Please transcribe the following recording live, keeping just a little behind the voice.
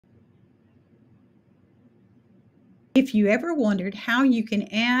If you ever wondered how you can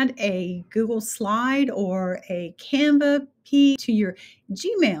add a Google slide or a Canva to your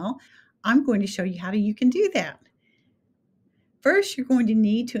Gmail, I'm going to show you how you can do that. First, you're going to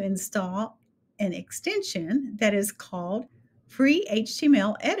need to install an extension that is called Free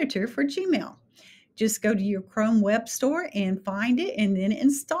HTML Editor for Gmail. Just go to your Chrome web store and find it and then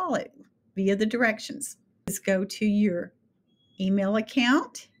install it via the directions. Just go to your email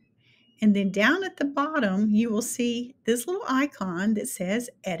account, and then down at the bottom, you will see this little icon that says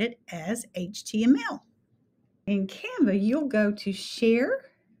Edit as HTML. In Canva, you'll go to Share,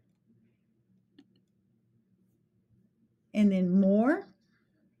 and then More,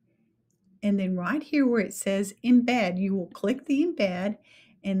 and then right here where it says Embed, you will click the embed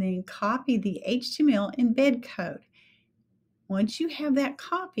and then copy the HTML embed code. Once you have that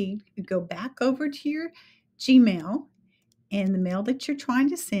copied, you go back over to your Gmail and the mail that you're trying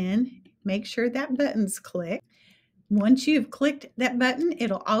to send. Make sure that button's clicked. Once you've clicked that button,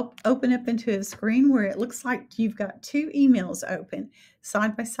 it'll open up into a screen where it looks like you've got two emails open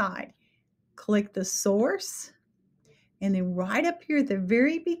side by side. Click the source, and then right up here at the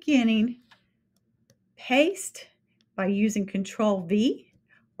very beginning, paste by using Control V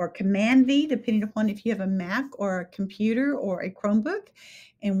or Command V, depending upon if you have a Mac or a computer or a Chromebook.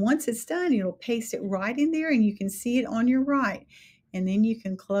 And once it's done, it'll paste it right in there and you can see it on your right. And then you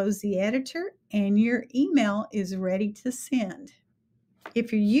can close the editor and your email is ready to send.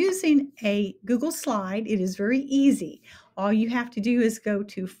 If you're using a Google slide, it is very easy. All you have to do is go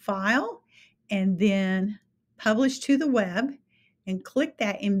to File and then Publish to the Web and click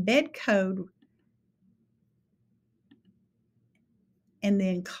that embed code and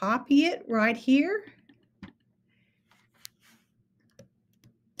then copy it right here.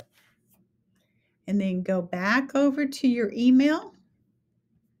 And then go back over to your email.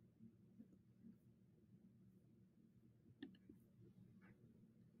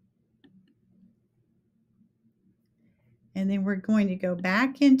 And then we're going to go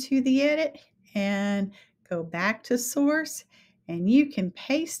back into the edit and go back to source, and you can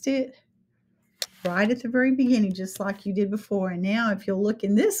paste it right at the very beginning, just like you did before. And now if you'll look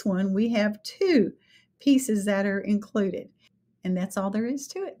in this one, we have two pieces that are included. And that's all there is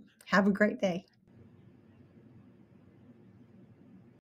to it. Have a great day.